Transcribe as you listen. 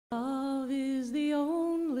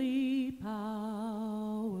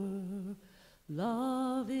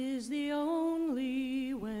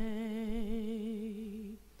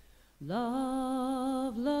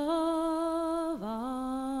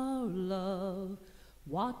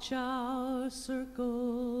Watch our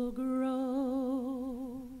circle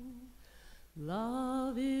grow.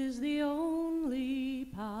 Love is the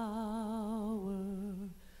only power.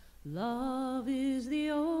 Love is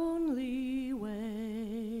the only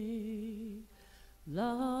way.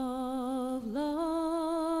 Love,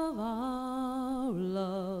 love, our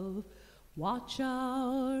love. Watch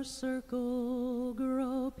our circle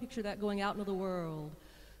grow. Picture that going out into the world.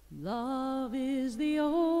 Love is the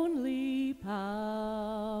only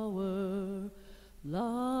power.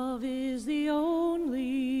 Love is the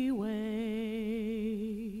only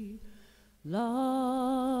way.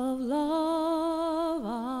 Love, love,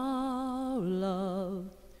 our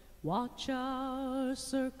love. Watch our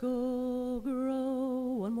circle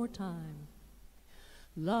grow. One more time.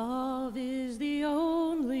 Love is the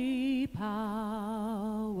only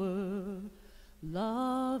power.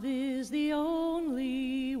 Love is the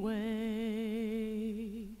only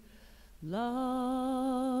way.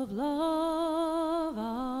 Love, love,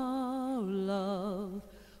 our love.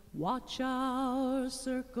 Watch our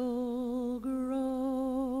circle grow.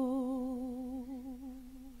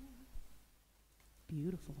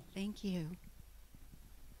 Beautiful. Thank you.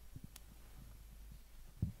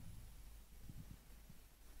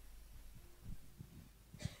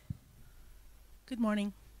 Good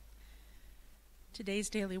morning. Today's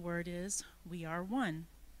daily word is, we are one.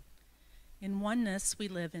 In oneness, we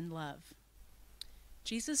live in love.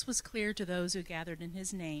 Jesus was clear to those who gathered in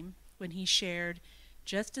his name when he shared,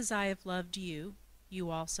 just as I have loved you,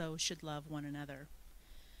 you also should love one another.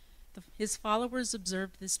 His followers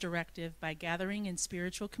observed this directive by gathering in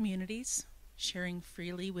spiritual communities, sharing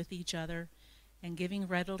freely with each other, and giving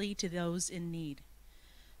readily to those in need.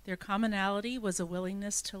 Their commonality was a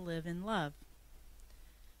willingness to live in love.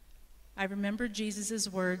 I remember Jesus'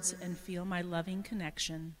 words and feel my loving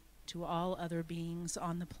connection to all other beings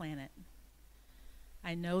on the planet.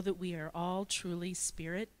 I know that we are all truly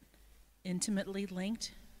spirit, intimately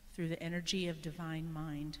linked through the energy of divine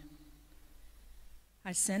mind.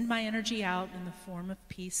 I send my energy out in the form of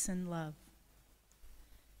peace and love.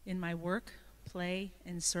 In my work, play,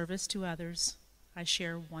 and service to others, I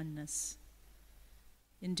share oneness.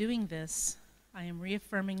 In doing this, I am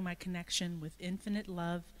reaffirming my connection with infinite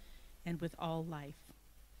love and with all life.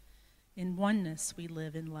 In oneness, we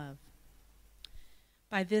live in love.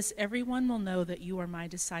 By this, everyone will know that you are my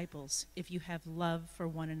disciples if you have love for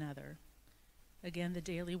one another. Again, the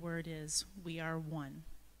daily word is, we are one.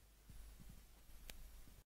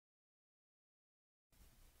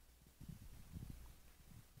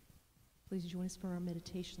 Please join us for our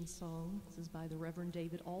meditation song. This is by the Reverend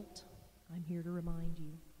David Alt. I'm here to remind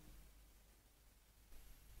you.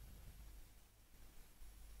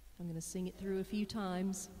 I'm going to sing it through a few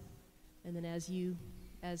times, and then as you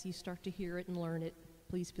start to hear it and learn it,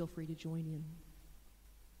 please feel free to join in.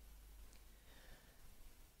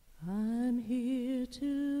 I'm here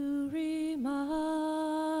to remind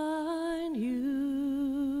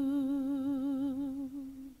you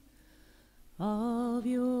of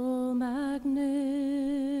your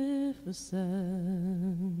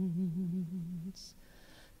magnificence,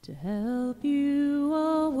 to help you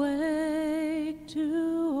awake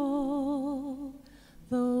to all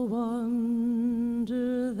the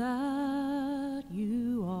wonder that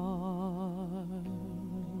you are.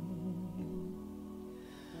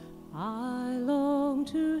 I long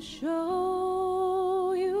to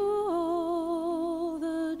show you all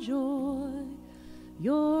the joy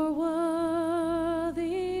you're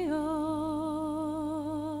worthy of.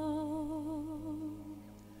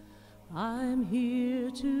 I'm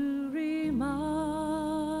here to remind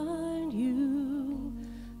you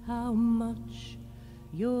how much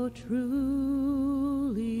you're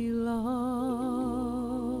truly loved.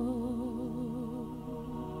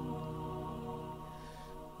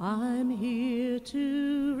 I'm here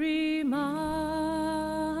to remind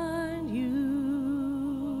you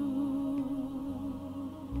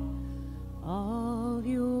of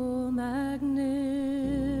your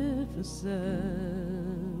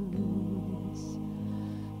magnificence,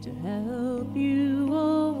 to help you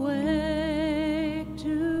awake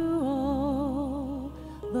to all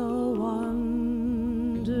the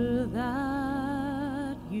wonder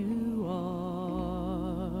that you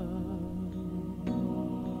are.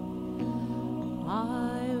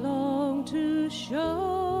 I long to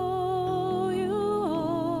show you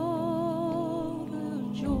all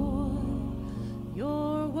the joy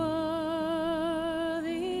you're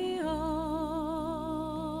worthy of.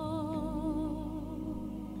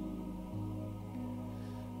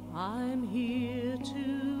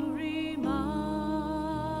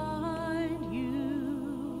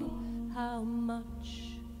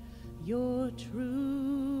 you're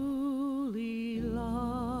truly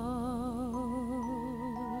loved.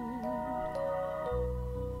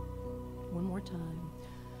 One more time.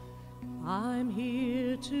 I'm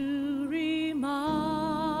here to remind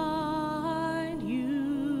you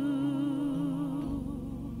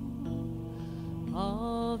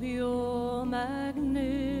of your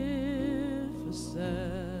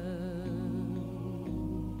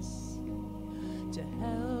magnificence, to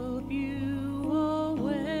help you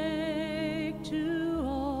awake to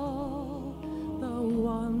all the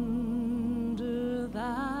wonder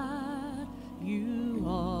that you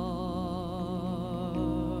are.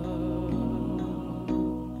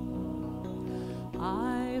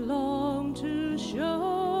 I long to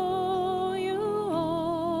show you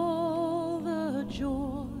all the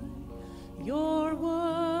joy you're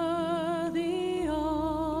worthy of.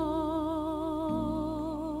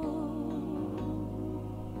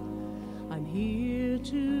 I'm here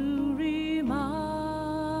to remind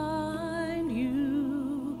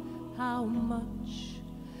you how much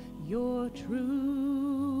you're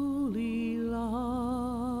truly loved.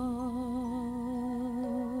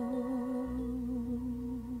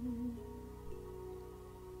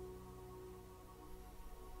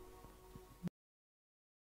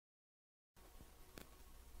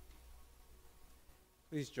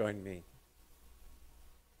 Please join me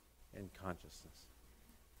in consciousness.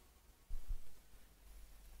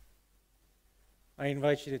 I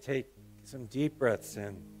invite you to take some deep breaths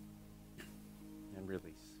in and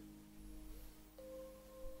release.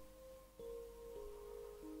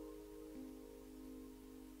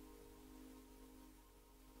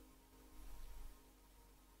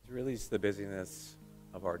 To release the busyness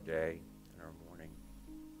of our day and our morning,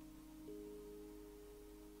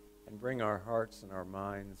 and bring our hearts and our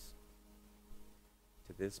minds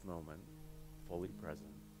to this moment, fully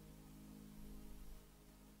present,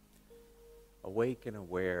 awake and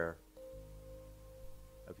aware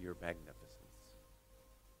of your magnificence.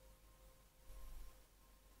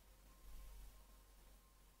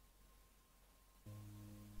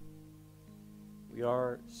 We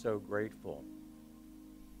are so grateful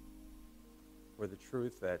for the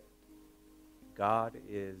truth that God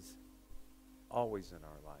is always in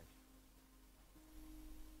our life.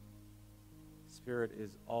 Spirit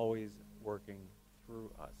is always working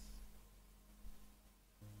through us.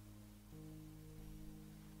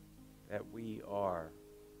 That we are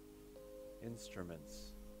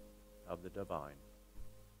instruments of the divine.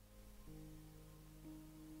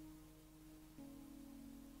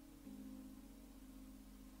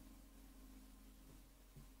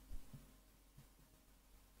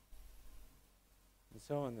 And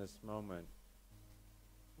so in this moment,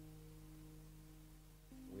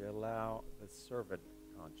 we allow the servant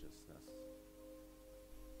consciousness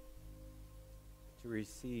to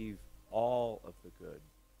receive all of the good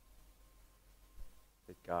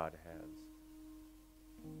that God has.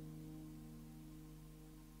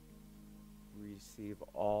 Receive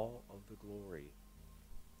all of the glory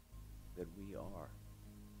that we are.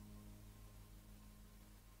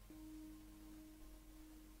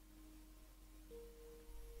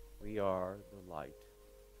 We are the light.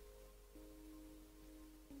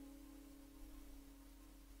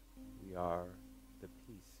 We are the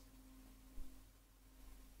peace.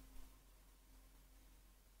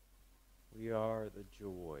 We are the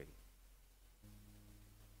joy,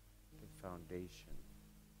 the foundation,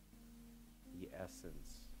 the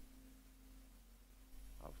essence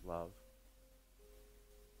of love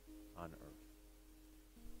on earth.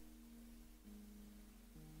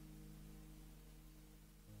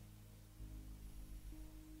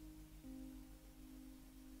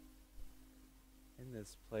 In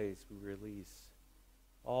this place, we release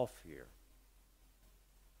all fear,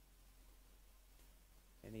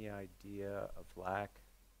 any idea of lack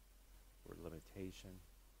or limitation.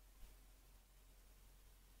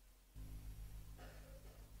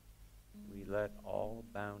 We let all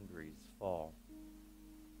boundaries fall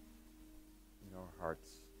in our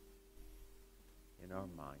hearts, in our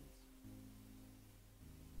minds.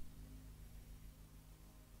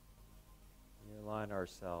 We align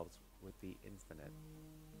ourselves with the infinite.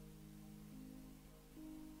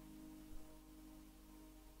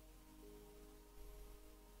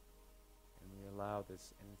 And we allow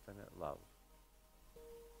this infinite love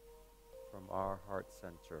from our heart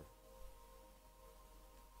center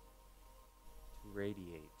to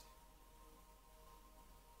radiate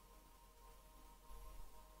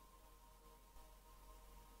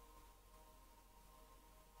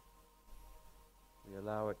we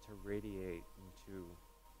allow it to radiate into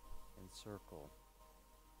encircle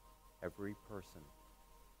every person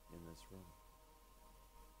in this room.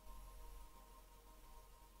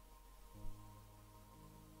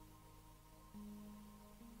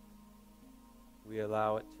 We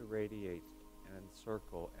allow it to radiate and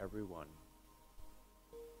encircle everyone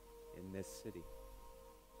in this city.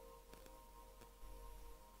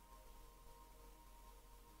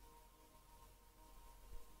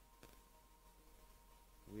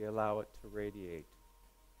 We allow it to radiate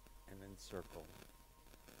and encircle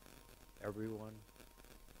everyone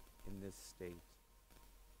in this state,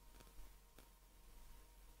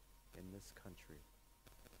 in this country,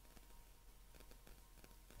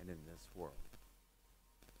 and in this world.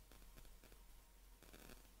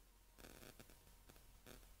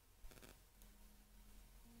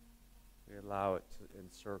 We allow it to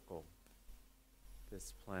encircle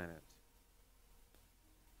this planet.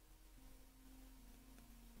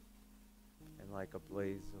 And like a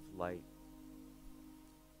blaze of light,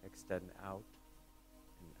 extend out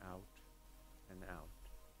and out and out.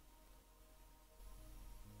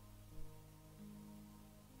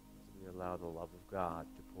 As we allow the love of God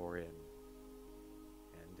to pour in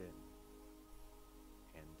and in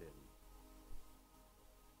and in.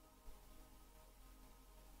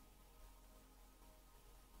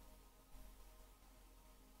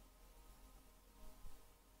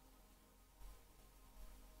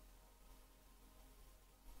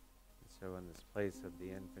 So in this place of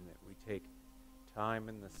the infinite, we take time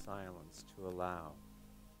in the silence to allow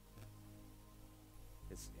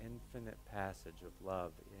this infinite passage of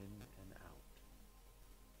love in and out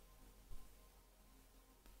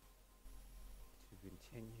to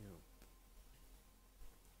continue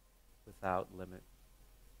without limit,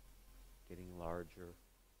 getting larger,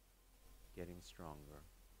 getting stronger.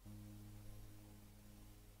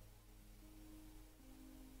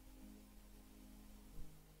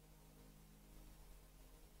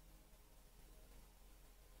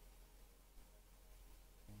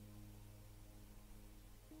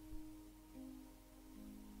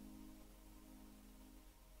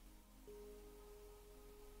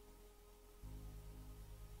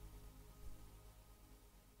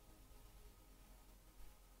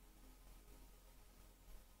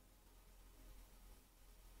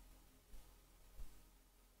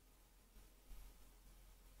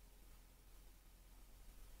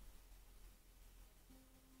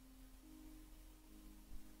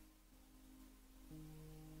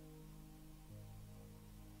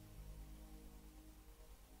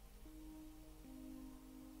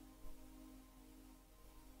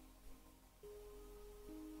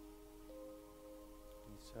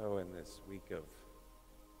 So in this week of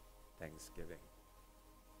Thanksgiving,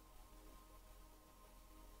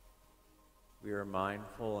 we are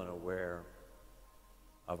mindful and aware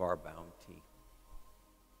of our bounty,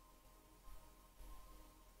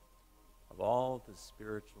 of all the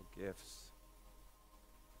spiritual gifts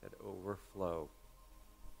that overflow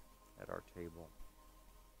at our table.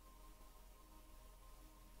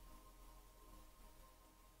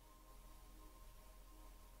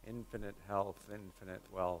 Infinite health, infinite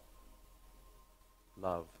wealth,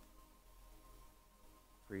 love,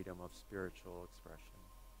 freedom of spiritual expression,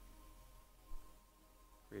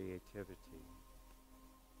 creativity.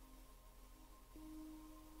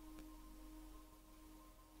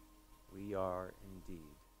 We are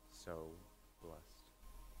indeed so blessed.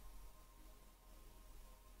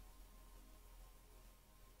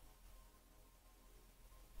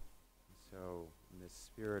 And so, in this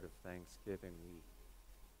spirit of thanksgiving, we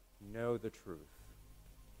know the truth.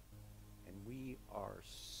 And we are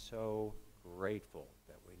so grateful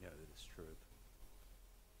that we know this truth.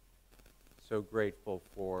 So grateful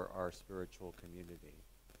for our spiritual community,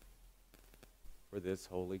 for this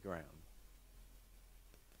holy ground,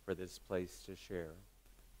 for this place to share.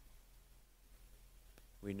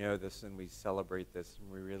 We know this and we celebrate this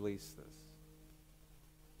and we release this.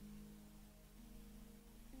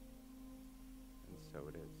 And so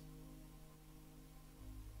it is.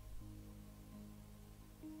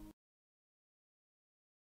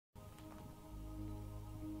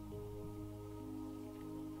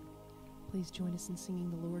 Please join us in singing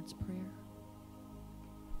the Lord's Prayer.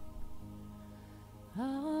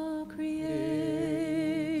 Our Creator,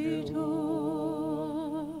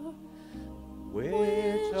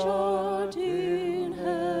 which art in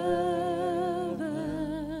heaven,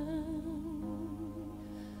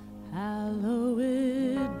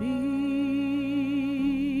 hallowed be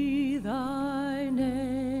thy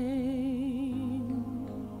name.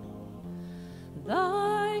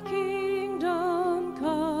 Thy kingdom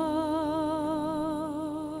come.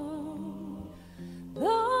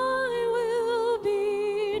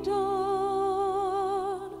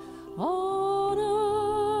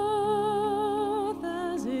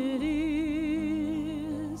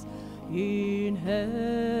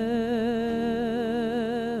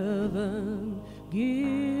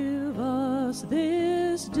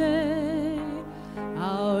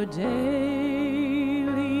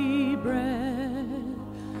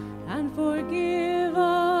 and forgive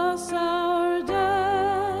us our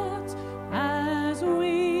debts as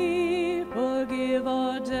we forgive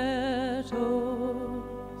our debtors.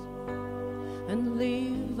 And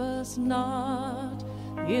leave us not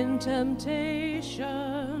in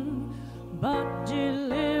temptation, but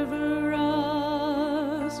deliver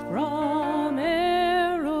us from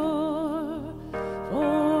error.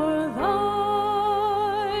 For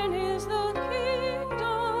thine is the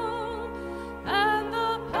kingdom and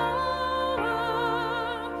the power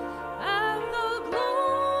and the glory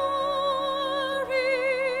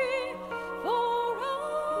forever.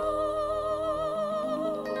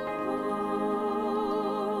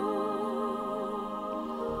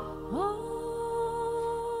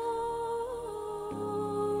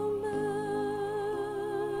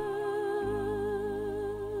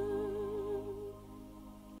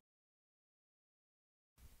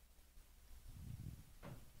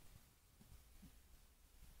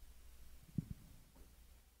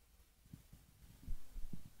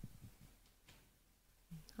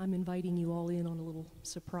 I'm inviting you all in on a little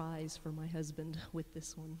surprise for my husband with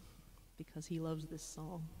this one, because he loves this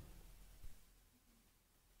song.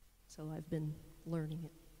 So I've been learning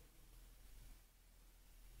it.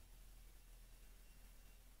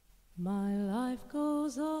 My life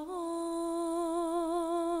goes on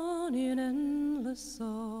in endless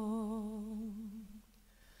song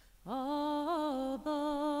above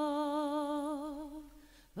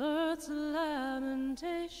earth's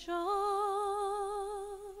lamentations.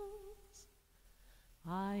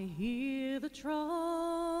 I hear the trumpet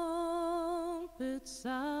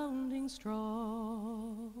sounding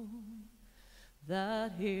strong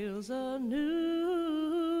that hails a new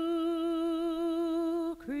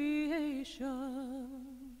creation.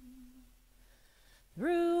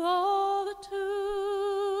 Through all the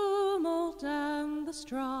tumult and the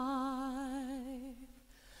strife,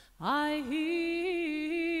 I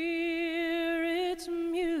hear its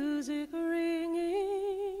music ringing.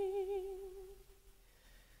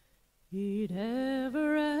 It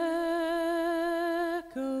ever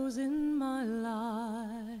echoes in my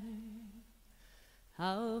life.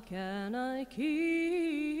 How can I keep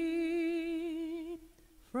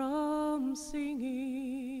from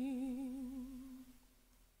singing?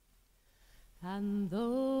 And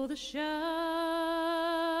though the shadows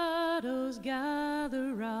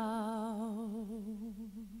gather round,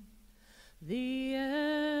 the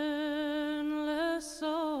endless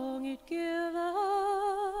song it giveth,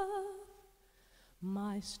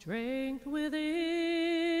 my strength within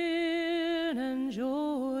and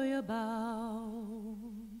joy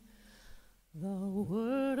abound. The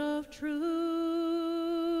word of truth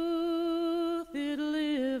it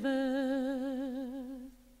liveth,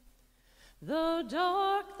 though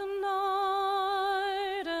dark the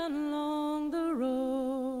night and long the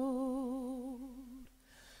road,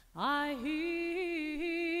 I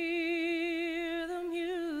hear the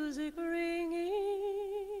music ringing,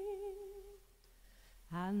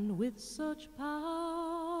 and with such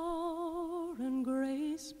power and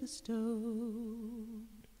grace bestowed,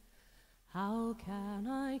 how can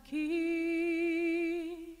I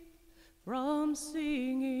keep from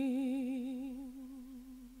singing?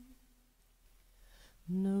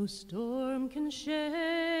 No storm can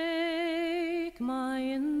shake my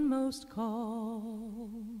inmost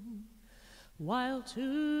calm, while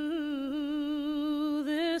to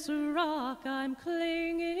this rock I'm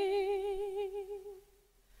clinging.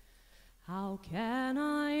 How can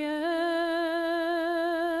I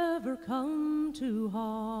ever come to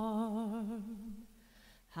harm?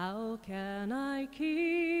 How can I keep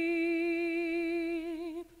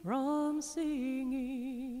from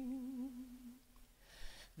singing?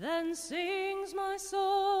 Then sings my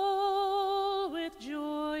soul with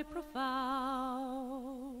joy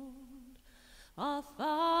profound, a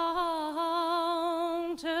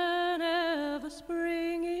fountain ever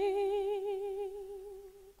springing.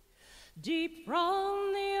 Deep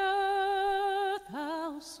from the earth,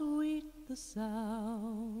 how sweet the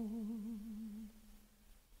sound.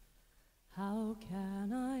 How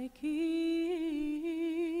can I keep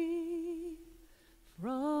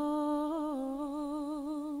from